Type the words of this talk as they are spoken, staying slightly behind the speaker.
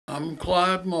I'm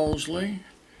Clyde Mosley,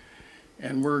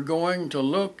 and we're going to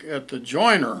look at the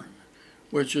joiner,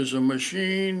 which is a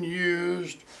machine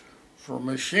used for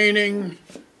machining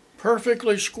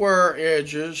perfectly square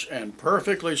edges and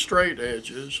perfectly straight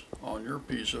edges on your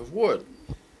piece of wood.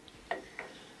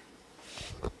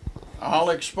 I'll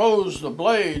expose the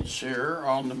blades here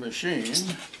on the machine,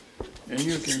 and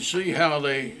you can see how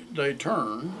they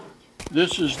turn.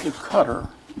 This is the cutter.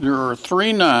 There are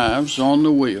 3 knives on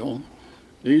the wheel.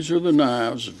 These are the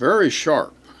knives, very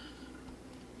sharp.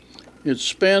 It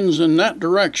spins in that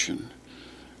direction.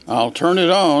 I'll turn it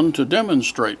on to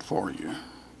demonstrate for you.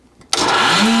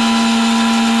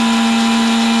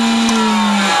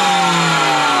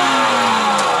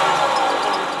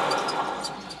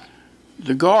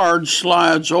 The guard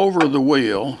slides over the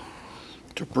wheel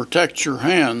to protect your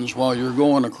hands while you're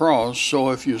going across,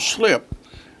 so if you slip,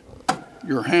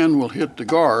 your hand will hit the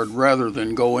guard rather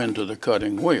than go into the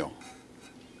cutting wheel.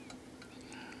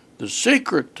 The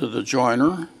secret to the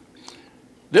joiner,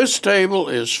 this table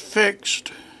is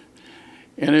fixed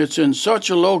and it's in such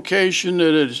a location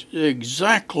that it's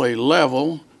exactly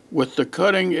level with the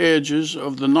cutting edges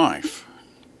of the knife.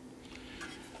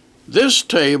 This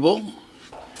table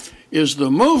is the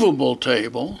movable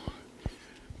table.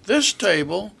 This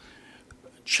table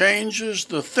changes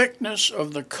the thickness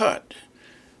of the cut.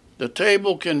 The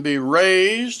table can be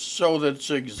raised so that it's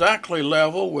exactly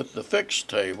level with the fixed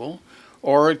table,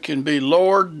 or it can be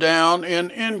lowered down in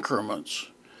increments.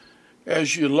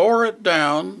 As you lower it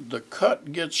down, the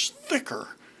cut gets thicker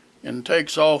and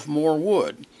takes off more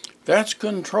wood. That's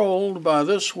controlled by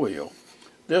this wheel.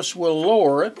 This will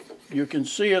lower it. You can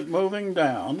see it moving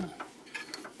down.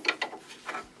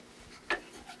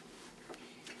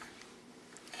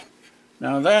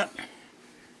 Now that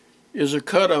is a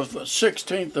cut of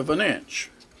 1/16 of an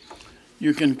inch.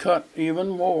 You can cut even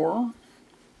more.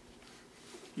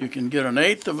 You can get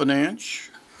 1/8 of an inch,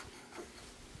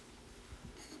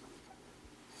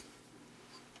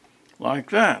 like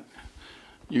that.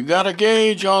 You got a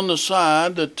gauge on the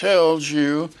side that tells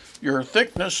you your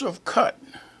thickness of cut.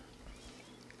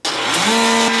 You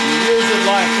use it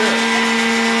like this.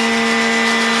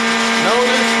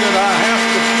 Notice that I have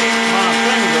to keep my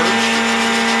fingers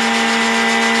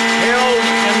held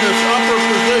in this upper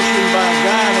position by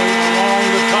guiding along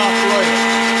the top rail.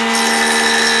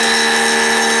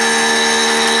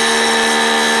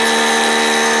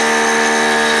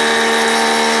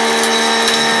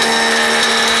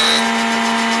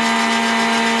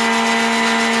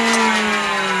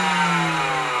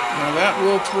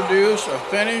 Will produce a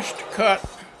finished cut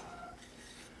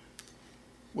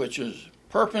which is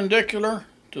perpendicular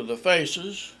to the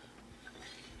faces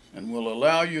and will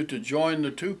allow you to join the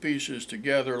 2 pieces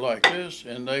together like this,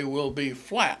 and they will be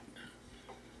flat.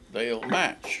 They'll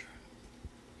match.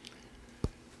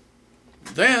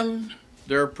 Then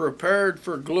they're prepared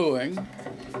for gluing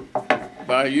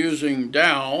by using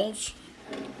dowels.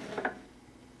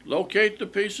 Locate the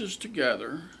pieces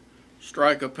together.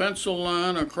 Strike a pencil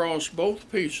line across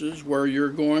both pieces where you're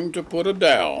going to put a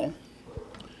dowel,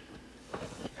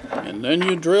 and then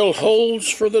you drill holes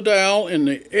for the dowel in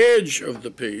the edge of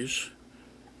the piece.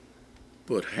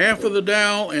 Put half of the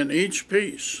dowel in each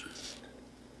piece,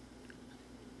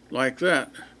 like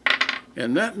that,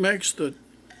 and that makes the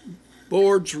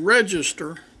boards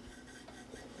register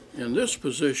in this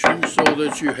position so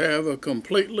that you have a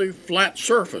completely flat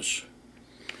surface.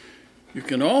 You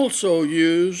can also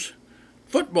use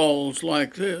footballs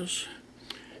like this,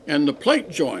 and the plate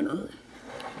joiner.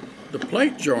 The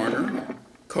plate joiner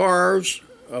carves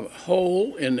a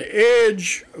hole in the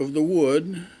edge of the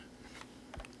wood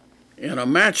and a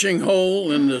matching hole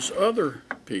in this other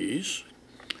piece,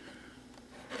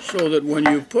 so that when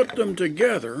you put them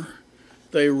together,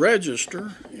 they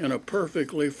register in a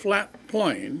perfectly flat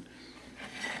plane,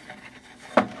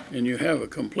 and you have a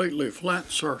completely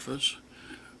flat surface,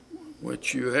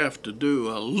 which you have to do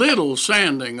a little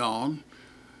sanding on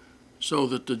so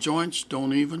that the joints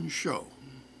don't even show.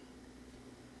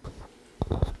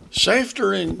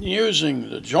 Safety in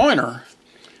using the joiner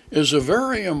is a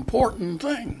very important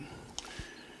thing.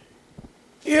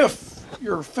 If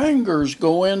your fingers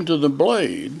go into the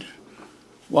blade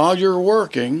while you're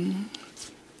working,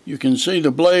 you can see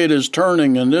the blade is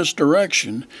turning in this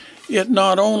direction. It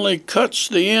not only cuts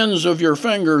the ends of your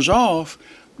fingers off,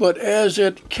 but as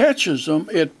it catches them,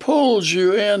 it pulls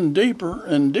you in deeper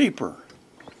and deeper.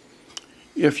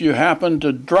 If you happen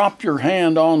to drop your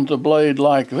hand on the blade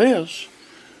like this,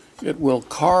 it will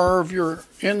carve your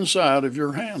inside of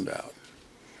your hand out.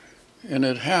 And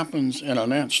it happens in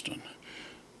an instant.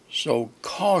 So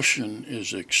caution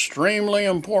is extremely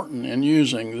important in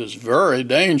using this very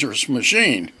dangerous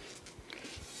machine.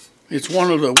 It's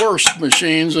one of the worst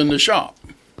machines in the shop.